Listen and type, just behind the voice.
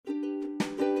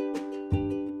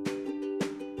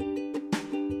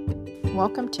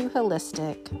Welcome to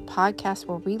Holistic, a podcast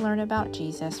where we learn about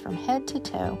Jesus from head to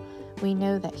toe. We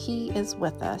know that He is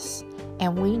with us,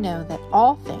 and we know that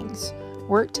all things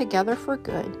work together for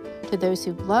good to those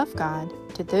who love God,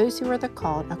 to those who are the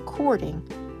called according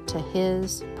to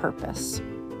His purpose.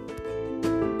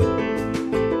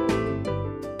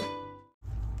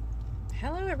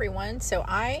 Hello everyone. So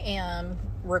I am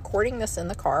recording this in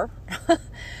the car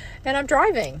and I'm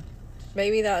driving.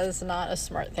 Maybe that is not a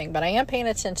smart thing, but I am paying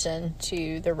attention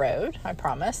to the road, I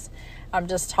promise. I'm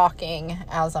just talking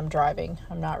as I'm driving.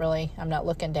 I'm not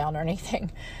looking down or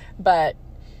anything, but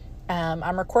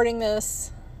I'm recording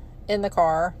this in the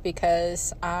car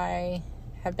because I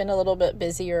have been a little bit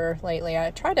busier lately.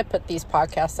 I try to put these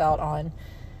podcasts out on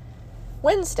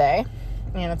Wednesday,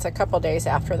 and it's a couple days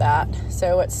after that.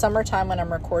 So it's summertime when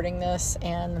I'm recording this,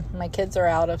 and my kids are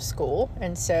out of school,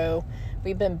 and so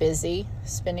we've been busy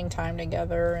spending time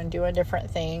together and doing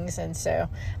different things, and so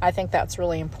I think that's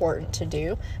really important to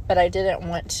do. But I didn't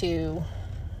want to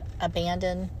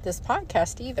abandon this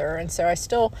podcast either, and so I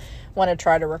still want to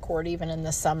try to record even in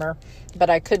the summer, but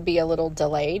I could be a little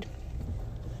delayed.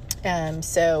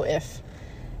 So if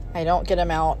I don't get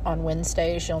them out on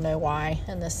Wednesdays, you'll know why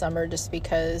in the summer, just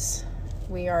because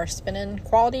we are spending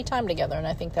quality time together, and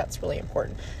I think that's really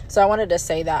important. So I wanted to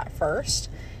say that first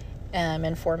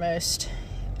and foremost,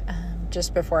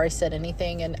 just before I said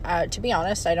anything. And to be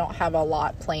honest, I don't have a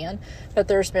lot planned, but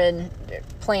there's been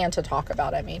plan to talk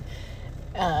about.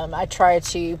 I try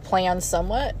to plan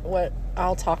somewhat what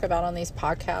I'll talk about on these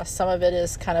podcasts. Some of it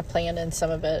is kind of planned, and some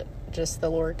of it just the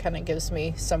Lord kind of gives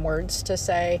me some words to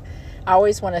say. I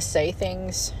always want to say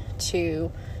things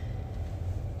to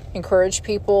encourage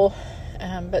people,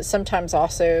 but sometimes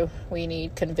also we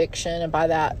need conviction, and by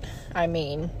that I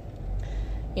mean,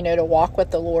 to walk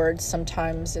with the Lord.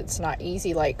 Sometimes it's not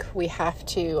easy. Like, we have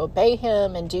to obey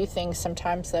Him and do things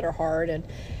sometimes that are hard. And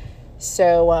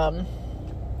so, I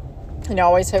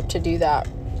always hope to do that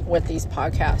with these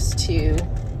podcasts, to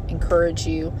encourage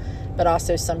you, but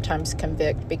also sometimes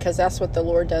convict, because that's what the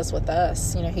Lord does with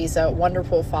us. He's a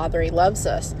wonderful Father. He loves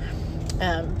us.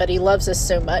 But He loves us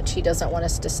so much, He doesn't want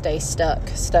us to stay stuck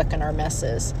in our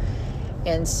messes.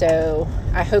 And so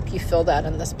I hope you feel that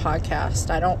in this podcast.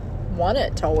 I don't want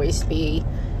it to always be,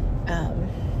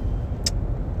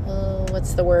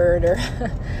 what's the word, or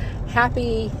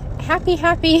happy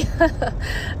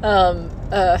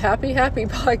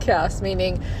podcast,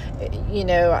 meaning,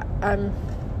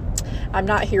 I'm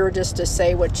not here just to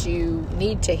say what you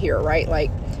need to hear, right? Like,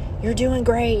 you're doing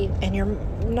great and you're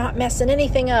not messing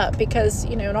anything up, because,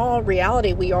 in all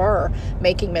reality, we are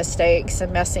making mistakes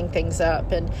and messing things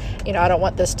up. And, I don't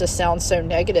want this to sound so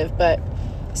negative, but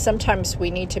sometimes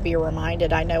we need to be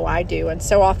reminded. I know I do. And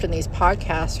so often these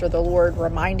podcasts are the Lord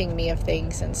reminding me of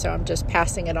things. And so I'm just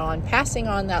passing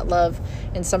on that love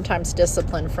and sometimes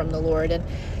discipline from the Lord. And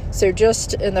so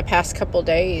just in the past couple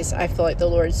days, I feel like the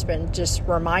Lord's been just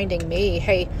reminding me,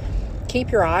 hey,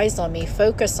 keep your eyes on me,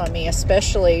 focus on me,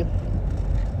 especially.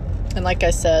 And like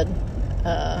I said,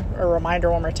 a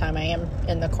reminder one more time, I am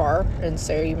in the car, and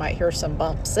so you might hear some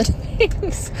bumps and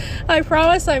things. I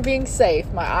promise I'm being safe.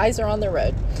 My eyes are on the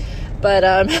road. But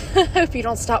I hope you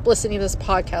don't stop listening to this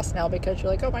podcast now, because you're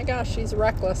like, oh my gosh, she's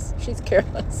reckless, she's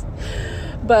careless.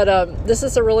 But this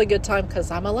is a really good time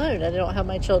because I'm alone. I don't have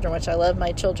my children, which I love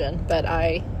my children, but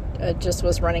I just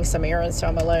was running some errands, so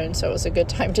I'm alone, so it was a good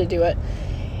time to do it.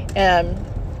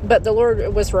 But the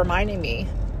Lord was reminding me,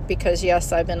 because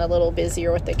yes, I've been a little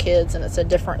busier with the kids, and it's a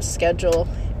different schedule.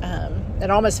 It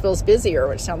almost feels busier,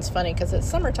 which sounds funny because it's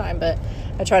summertime, but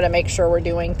I try to make sure we're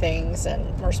doing things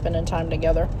and we're spending time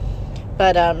together.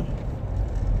 But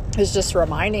it's just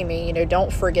reminding me,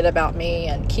 don't forget about me,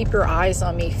 and keep your eyes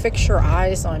on me, fix your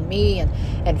eyes on me,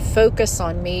 and focus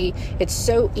on me. It's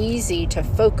so easy to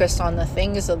focus on the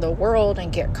things of the world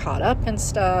and get caught up in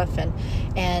stuff and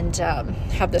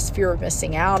have this fear of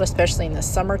missing out, especially in the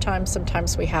summertime.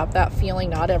 Sometimes we have that feeling,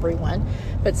 not everyone,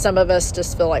 but some of us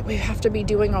just feel like we have to be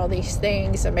doing all these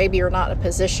things, and maybe you're not in a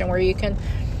position where you can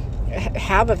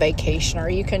have a vacation, or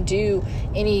you can do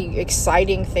any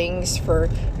exciting things for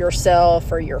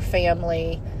yourself or your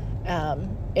family.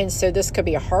 And so this could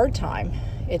be a hard time.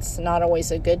 It's not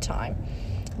always a good time.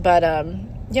 But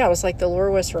it was like the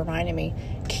Lord was reminding me,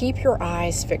 keep your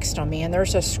eyes fixed on me. And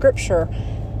there's a scripture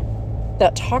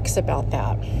that talks about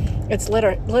that. It's let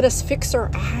us fix our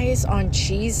eyes on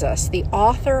Jesus, the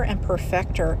author and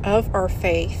perfecter of our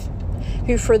faith,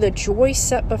 who for the joy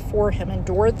set before Him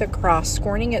endured the cross,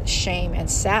 scorning its shame, and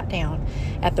sat down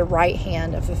at the right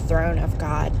hand of the throne of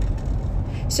God.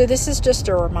 So this is just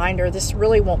a reminder. This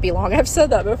really won't be long. I've said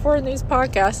that before in these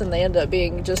podcasts, and they end up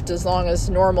being just as long as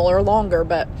normal or longer,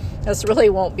 but this really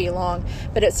won't be long.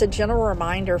 But it's a gentle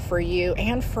reminder for you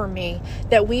and for me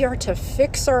that we are to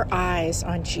fix our eyes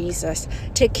on Jesus,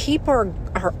 to keep our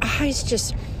eyes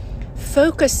just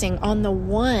focusing on the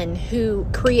one who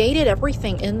created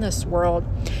everything in this world.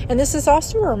 And this is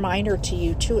also a reminder to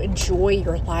you to enjoy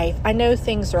your life. I know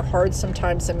things are hard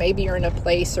sometimes, and maybe you're in a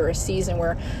place or a season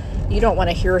where you don't want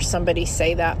to hear somebody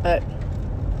say that, but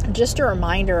just a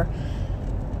reminder,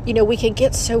 we can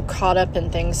get so caught up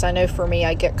in things. I know for me,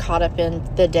 I get caught up in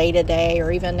the day-to-day,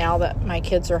 or even now that my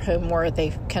kids are home where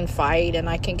they can fight, and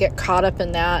I can get caught up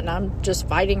in that, and I'm just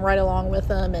fighting right along with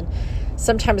them. And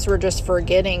sometimes we're just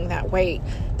forgetting that, wait,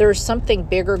 there's something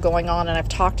bigger going on. And I've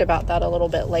talked about that a little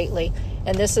bit lately.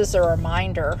 And this is a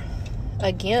reminder,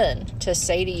 again, to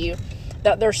say to you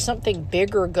that there's something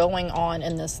bigger going on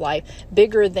in this life,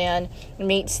 bigger than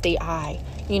meets the eye.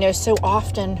 So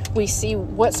often we see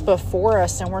what's before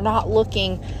us, and we're not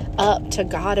looking up to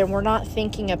God, and we're not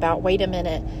thinking about, wait a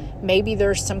minute, maybe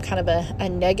there's some kind of a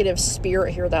negative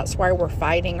spirit here. That's why we're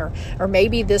fighting, or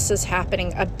maybe this is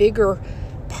happening, a bigger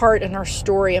part in our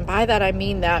story. And by that I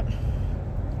mean that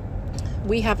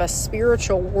we have a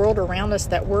spiritual world around us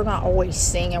that we're not always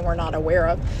seeing and we're not aware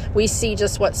of. We see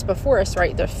just what's before us,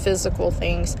 right? The physical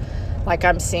things, like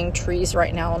I'm seeing trees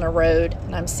right now on a road,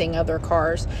 and I'm seeing other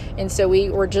cars. And so we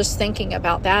were just thinking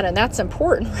about that, and that's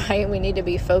important, right? We need to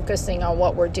be focusing on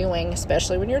what we're doing,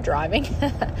 especially when you're driving.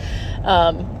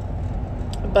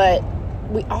 But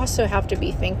we also have to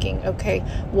be thinking, okay,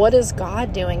 what is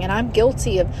God doing? And I'm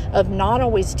guilty of not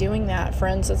always doing that,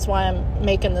 friends. That's why I'm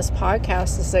making this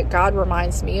podcast, is that God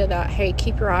reminds me of that. Hey,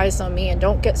 keep your eyes on me, and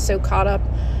don't get so caught up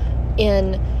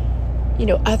in,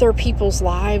 other people's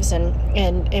lives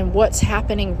and what's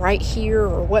happening right here,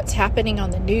 or what's happening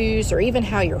on the news, or even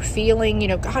how you're feeling.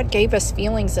 God gave us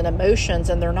feelings and emotions,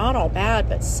 and they're not all bad,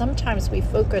 but sometimes we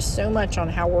focus so much on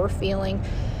how we're feeling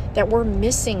that we're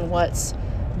missing what's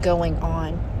going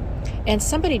on. And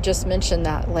somebody just mentioned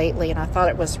that lately, and I thought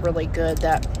it was really good,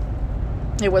 that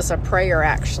it was a prayer,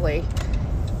 actually,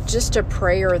 just a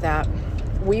prayer that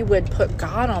we would put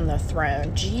God on the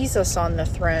throne, Jesus on the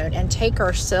throne, and take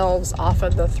ourselves off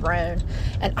of the throne.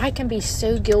 And I can be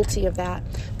so guilty of that,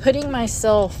 putting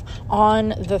myself on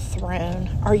the throne.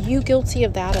 Are you guilty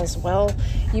of that as well?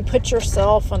 You put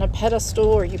yourself on a pedestal,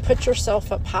 or you put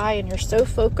yourself up high, and you're so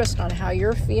focused on how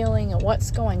you're feeling and what's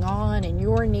going on and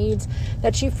your needs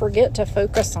that you forget to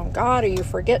focus on God, or you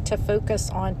forget to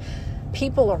focus on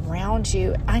people around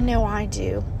you. I know I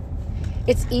do.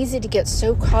 It's easy to get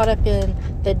so caught up in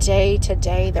the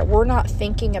day-to-day that we're not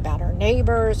thinking about our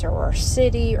neighbors or our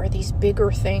city or these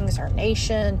bigger things, our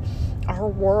nation, our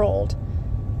world.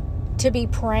 To be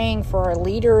praying for our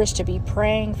leaders, to be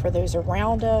praying for those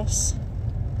around us.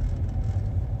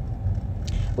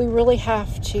 We really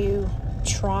have to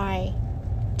try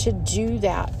to do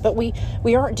that. But we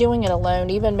aren't doing it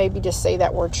alone. Even maybe to say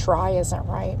that word try isn't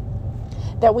right.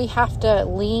 That we have to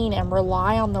lean and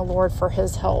rely on the Lord for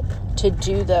His help to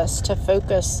do this, to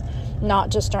focus not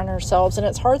just on ourselves. And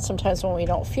it's hard sometimes when we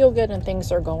don't feel good and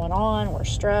things are going on, we're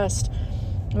stressed.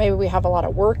 Maybe we have a lot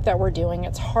of work that we're doing.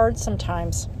 It's hard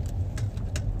sometimes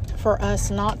for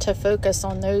us not to focus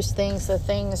on those things, the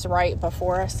things right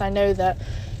before us. I know that,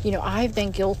 I've been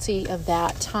guilty of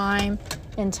that time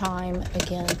and time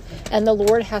again. And the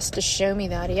Lord has to show me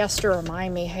that. He has to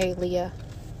remind me, hey, Leah,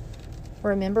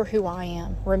 remember who I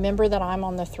am. Remember that I'm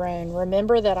on the throne.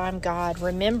 Remember that I'm God.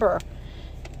 Remember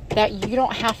that you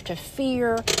don't have to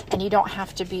fear and you don't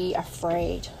have to be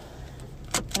afraid.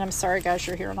 And I'm sorry, guys,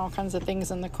 you're hearing all kinds of things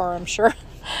in the car, I'm sure.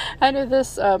 I know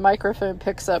this microphone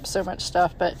picks up so much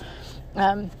stuff, but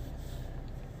I'm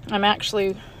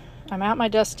at my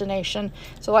destination.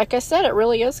 So like I said, it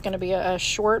really is going to be a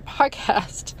short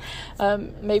podcast.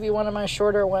 Maybe one of my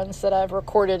shorter ones that I've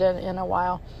recorded in a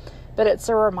while. But it's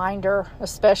a reminder,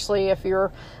 especially if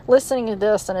you're listening to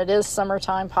this and it is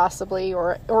summertime possibly,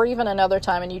 or even another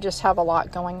time and you just have a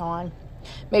lot going on.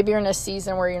 Maybe you're in a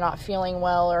season where you're not feeling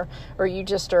well, or you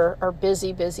just are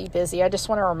busy. I just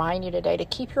want to remind you today to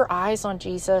keep your eyes on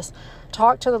Jesus.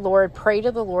 Talk to the Lord, pray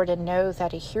to the Lord, and know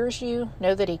that He hears you,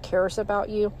 know that He cares about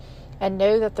you, and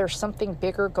know that there's something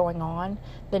bigger going on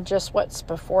than just what's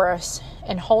before us.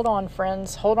 And hold on,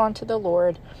 friends. Hold on to the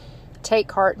Lord.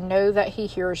 Take heart. Know that He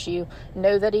hears you.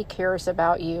 Know that He cares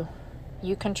about you.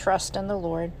 You can trust in the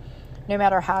Lord. No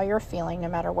matter how you're feeling, no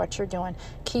matter what you're doing,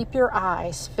 keep your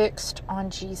eyes fixed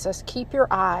on Jesus. Keep your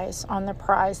eyes on the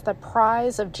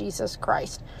prize of Jesus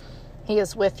Christ. He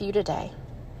is with you today.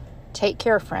 Take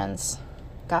care, friends.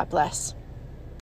 God bless.